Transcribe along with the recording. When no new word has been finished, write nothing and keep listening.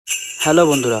Hello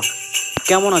বন্ধুরা,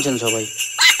 কেমন আছেন সবাই?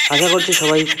 আশা করছি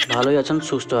সবাই ভালোই আছেন,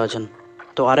 সুস্থ আছেন।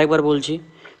 তো আরেকবার বলছি,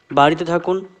 বাড়িতে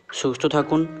থাকুন, সুস্থ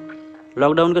থাকুন,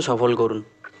 লকডাউনকে সফল করুন।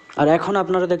 আর এখন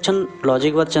আপনারা দেখছেন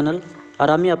লজিকবাদ চ্যানেল, আর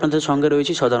আমি আপনাদের সঙ্গে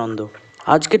রয়েছি সদানন্দ।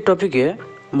 আজকের টপিকে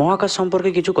মহাকাশ সম্পর্কে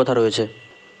কিছু কথা রয়েছে।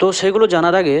 তো সেগুলো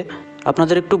জানার আগে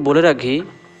আপনাদের একটু বলে রাখি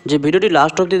যে ভিডিওটি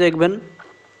লাস্ট অবধি দেখবেন,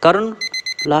 কারণ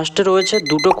লাস্টে রয়েছে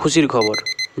দুটো খুশির খবর,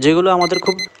 যেগুলো আমাদের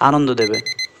খুব আনন্দ দেবে।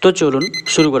 তো চলুন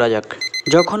শুরু করা যাক।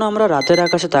 যখন আমরা রাতের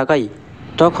আকাশে তাকাই,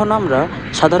 তখন আমরা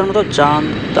সাধারণত চাঁদ,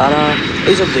 তারা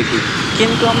এইসব দেখি,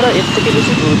 কিন্তু আমরা এর থেকে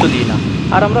বেশি গুরুত্ব দিই না।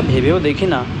 আর আমরা ভেবেও দেখি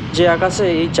না যে আকাশে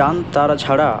এই চাঁদ তারা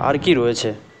ছাড়া আর কি রয়েছে।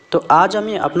 তো আজ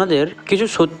আমি আপনাদের কিছু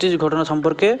সত্যি ঘটনা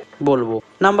সম্পর্কে বলবো।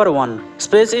 Number 1,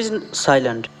 space is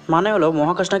silent. মানে হলো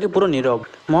মহাকাশ নাকি পুরো নীরব।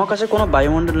 মহাকাশে কোনো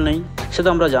বায়ুমণ্ডল নেই, সে তো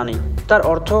আমরা জানি। তার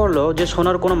অর্থ হলো যে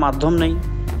শোনার কোনো মাধ্যম নেই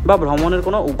বা ভ্রমণের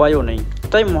কোনো উপায়ও নেই।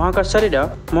 তাই মহাকাশচারীরা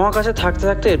মহাকাশে থাকতে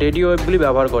থাকতে রেডিও ওয়েভগুলি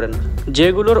ব্যবহার করেন,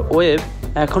 যেগুলোর ওয়েভ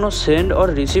এখনও সেন্ড অর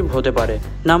রিসিভ হতে পারে।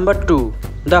 Number 2,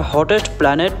 the hottest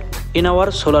planet in our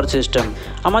solar system.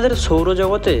 আমাদের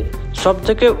সৌরজগতে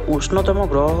সবথেকে উষ্ণতম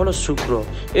গ্রহ হলো শুক্র।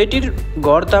 এটির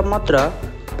গড় তাপমাত্রা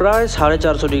প্রায়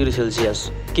 450 ডিগ্রি সেলসিয়াস।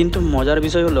 কিন্তু মজার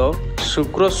বিষয় হলো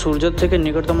শুক্র সূর্যের থেকে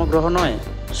নিকটতম গ্রহ নয়।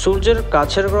 সূর্যের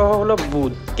কাছের গ্রহ হলো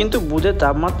বুধ, কিন্তু বুধের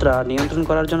তাপমাত্রা নিয়ন্ত্রণ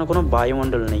করার জন্য কোনো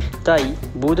বায়ুমণ্ডল নেই, তাই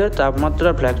বুধের তাপমাত্রা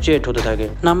ফ্ল্যাকচুয়েট হতে থাকে।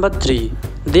 Number 3,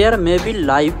 there may be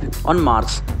life on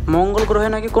Mars. মঙ্গল গ্রহে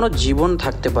নাকি কোনো জীবন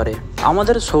থাকতে পারে।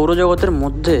 আমাদের সৌরজগতের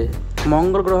মধ্যে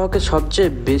মঙ্গল গ্রহকে সবচেয়ে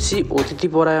বেশি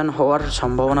অতিথিপরায়ণ হওয়ার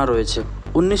সম্ভাবনা রয়েছে।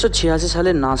 1986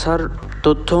 সালে নাসার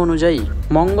তথ্য অনুযায়ী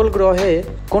মঙ্গল গ্রহে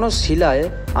কোনো শিলায়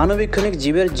আণুবীক্ষণিক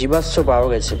জীবের জীবাশ্ম পাওয়া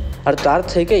গেছে, আর তার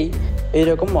থেকেই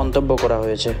এইরকম মন্তব্য করা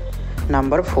হয়েছে।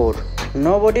 Number 4,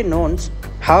 nobody knowns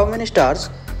how many stars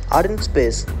R in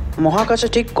space. মহাকাশে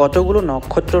ঠিক কতগুলো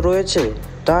নক্ষত্র রয়েছে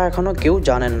তা এখনও কেউ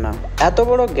জানেন না। এত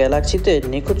বড় গ্যালাক্সিতে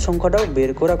নিখুঁত সংখ্যাটাও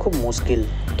বের করা খুব মুশকিল।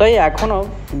 তাই এখনও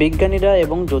বিজ্ঞানীরা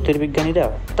এবং জ্যোতির্বিজ্ঞানীরা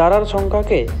তারার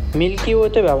সংখ্যাকে মিল্কি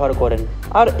ওয়েতে ব্যবহার করেন,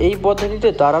 আর এই পদ্ধতিতে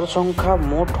তারার সংখ্যা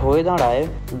মোট হয়ে দাঁড়ায়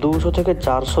 200 থেকে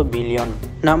 400 বিলিয়ন।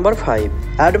 নাম্বার 5,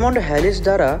 এডমন্ড হ্যালিস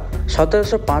দ্বারা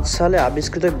 1705 সালে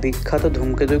আবিষ্কৃত বিখ্যাত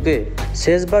ধূমকেতুকে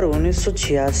শেষবার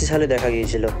 1986 সালে দেখা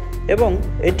গিয়েছিল, এবং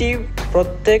এটি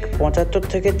প্রত্যেক 75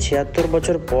 থেকে 76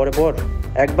 বছর পর পর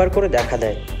একবার করে দেখা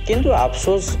দেয়। কিন্তু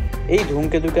আফসোস, এই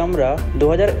ধূমকেতুকে আমরা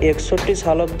 2061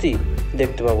 সাল অবধি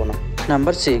দেখতে পাবো না।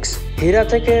 নাম্বার 6, হীরা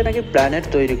থেকে নাকি প্ল্যানেট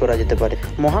তৈরি করা যেতে পারে।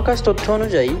 মহাকাশ তথ্য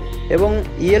অনুযায়ী এবং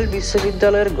ইয়েল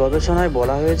বিশ্ববিদ্যালয়ের গবেষণায়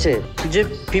বলা হয়েছে যে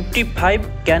 55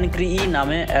 ক্যানক্রিই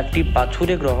নামে একটি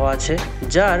পাথুরে গ্রহ আছে,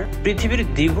 যার পৃথিবীর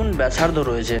দ্বিগুণ ব্যাসার্ধ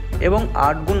রয়েছে এবং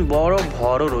 8 গুণ বড়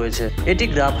ভরও রয়েছে। এটি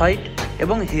গ্রাফাইট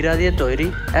এবং হীরা দিয়ে তৈরি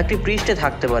একটি পৃষ্ঠে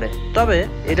থাকতে পারে, তবে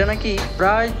এটা নাকি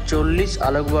প্রায় 40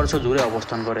 আলোকবর্ষ দূরে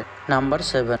অবস্থান করে। Number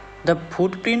 7, the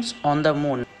footprints on the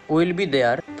moon will be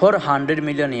there for 100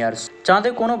 million years. চাঁদে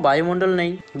কোনো বায়ুমণ্ডল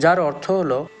নেই, যার অর্থ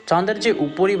হলো চাঁদের যে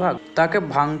উপরিভাগ তাকে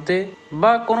ভাঙতে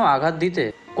বা কোনো আঘাত দিতে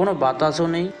কোনো বাতাসও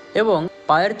নেই, এবং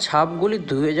পায়ের ছাপগুলি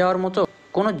ধুয়ে যাওয়ার মতো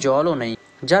কোনো জলও নেই।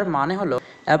 যার মানে হলো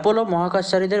অ্যাপোলো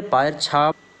মহাকাশচারীদের পায়ের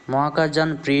ছাপ,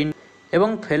 মহাকাশযান প্রিন্ট এবং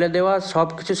ফেলে দেওয়া সব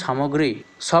কিছু সামগ্রী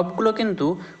সবগুলো কিন্তু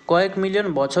কয়েক মিলিয়ন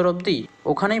বছর অবধি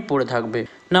ওখানেই পড়ে থাকবে।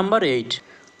 Number 8,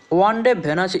 one day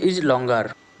venous is লঙ্গার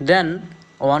দেন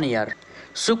 1 ইয়ার।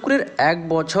 শুক্রের 1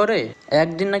 বছরে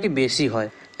একদিন নাকি বেশি হয়।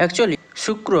 অ্যাকচুয়ালি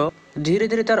শুক্র ধীরে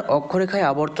ধীরে তার অক্ষরেখায়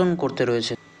আবর্তন করতে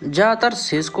রয়েছে, যা তার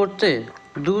শেষ করতে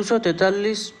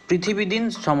 243 পৃথিবী দিন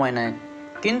সময় নেয়।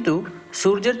 কিন্তু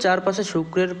সূর্যের চারপাশে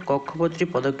শুক্রের কক্ষপথটি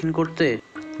প্রদক্ষিণ করতে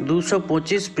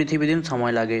 225 পৃথিবী দিন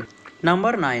সময় লাগে।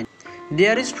 Number 9,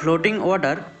 there is floating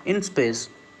water in space.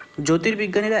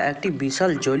 জ্যোতির্বিজ্ঞানীরা একটি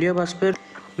বিশাল জলীয় বাষ্পের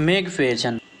মেঘ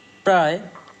পেয়েছেন। প্রায়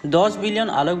 10 বিলিয়ন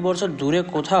আলোকবর্ষ দূরে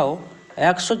কোথাও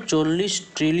 140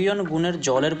 ট্রিলিয়ন গুণের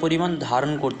জলের পরিমাণ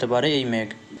ধারণ করতে পারে এই মেঘ।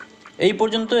 এই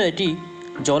পর্যন্ত এটি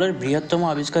জলের বৃহত্তম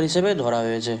আবিষ্কার হিসেবে ধরা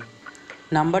হয়েছে।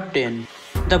 Number 10,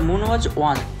 the moon was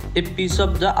one a piece of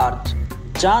the earth.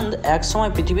 চাঁদ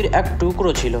একসময় পৃথিবীর এক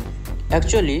টুকরো ছিল।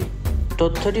 অ্যাকচুয়ালি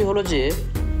তথ্যটি হলো যে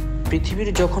পৃথিবীর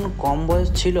যখন কম বয়স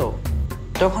ছিল,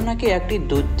 তখন নাকি একটি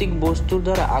দৈত্বিক বস্তুর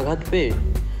দ্বারা আঘাত পেয়ে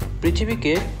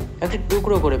পৃথিবীকে একটি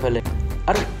টুকরো করে ফেলে,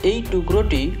 আর এই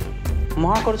টুকরোটি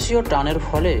মহাকর্ষীয় টানের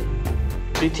ফলে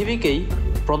পৃথিবীকেই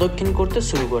প্রদক্ষিণ করতে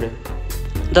শুরু করে।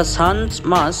 The Sans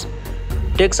mass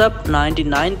text up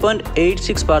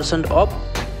 99.86% of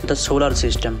the solar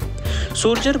system.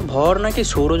 সূর্যের ভর নাকি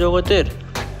সৌরজগতের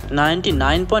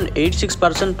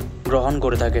 99.86% গ্রহণ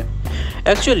করে থাকে।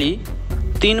 অ্যাকচুয়ালি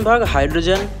 3 ভাগ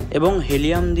হাইড্রোজেন এবং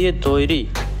হিলিয়াম দিয়ে তৈরি,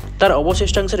 তার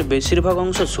অবশিষ্টাংশের বেশিরভাগ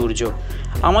অংশ সূর্য।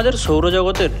 আমাদের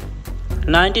সৌরজগতের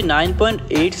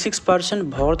 99.86%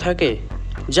 ভর থাকে,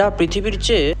 যা পৃথিবীর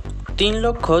চেয়ে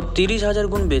 3,30,000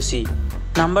 গুণ বেশি।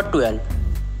 Number 12,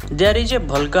 there is a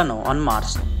volcano on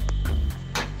Mars.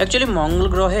 Actually মঙ্গল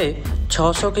গ্রহে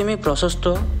 600 কিমি প্রশস্ত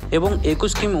এবং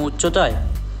 21 কিমি উচ্চতায়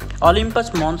অলিম্পাস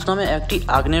মন্স নামে একটি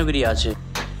আগ্নেয়গিরি আছে।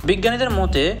 বিজ্ঞানীদের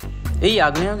মতে এই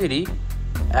আগ্নেয়গিরি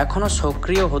এখনও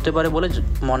সক্রিয় হতে পারে বলে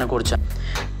মনে করছে।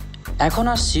 এখন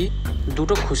আসছি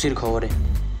দুটো খুশির খবরে।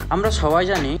 আমরা সবাই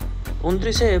জানি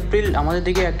 29শে এপ্রিল আমাদের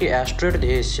দিকে একটি অ্যাস্ট্রয়েড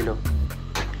ধেয়ে এসেছিল,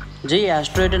 যেই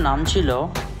অ্যাস্ট্রয়েডের নাম ছিল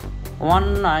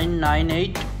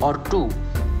 1998 or2।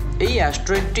 এই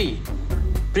অ্যাস্ট্রয়েডটি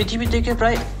পৃথিবী থেকে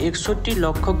প্রায় 61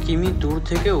 লক্ষ কিমি দূর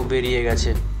থেকেও বেরিয়ে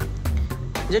গেছে,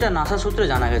 যেটা নাসা সূত্রে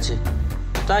জানা গেছে।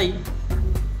 তাই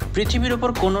পৃথিবীর ওপর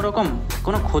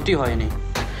কোনো ক্ষতি হয়নি।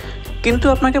 কিন্তু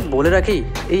আপনাকে বলে রাখি,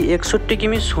 এই 61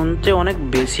 কিমি শুনতে অনেক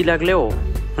বেশি লাগলেও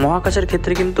মহাকাশের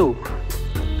ক্ষেত্রে কিন্তু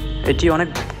এটি অনেক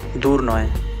দূর নয়।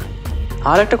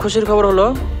 আর একটা খুশির খবর হলো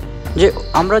যে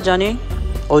আমরা জানি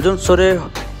ওজোন স্তরে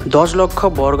 10 লক্ষ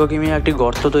বর্গ কিমি একটি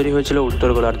গর্ত তৈরি হয়েছিল উত্তর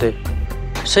গোলার্ধে।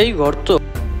 সেই গর্ত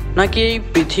নাকি এই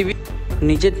পৃথিবী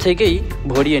নিজের থেকেই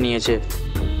ভরিয়ে নিয়েছে,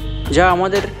 যা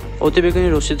আমাদের অতিবেগুনি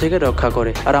রশ্মি থেকে রক্ষা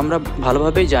করে। আর আমরা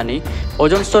ভালোভাবেই জানি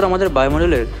ওজোন স্তর আমাদের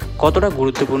বায়ুমণ্ডলের কতটা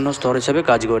গুরুত্বপূর্ণ স্তর হিসেবে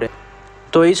কাজ করে।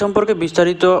 তো এই সম্পর্কে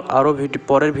বিস্তারিত আরও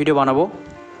পরের ভিডিও বানাবো।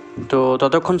 তো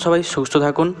ততক্ষণ সবাই সুস্থ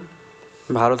থাকুন,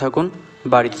 ভালো থাকুন,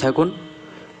 বাড়িতে থাকুন,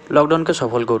 লকডাউনকে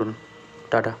সফল করুন।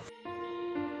 টাটা।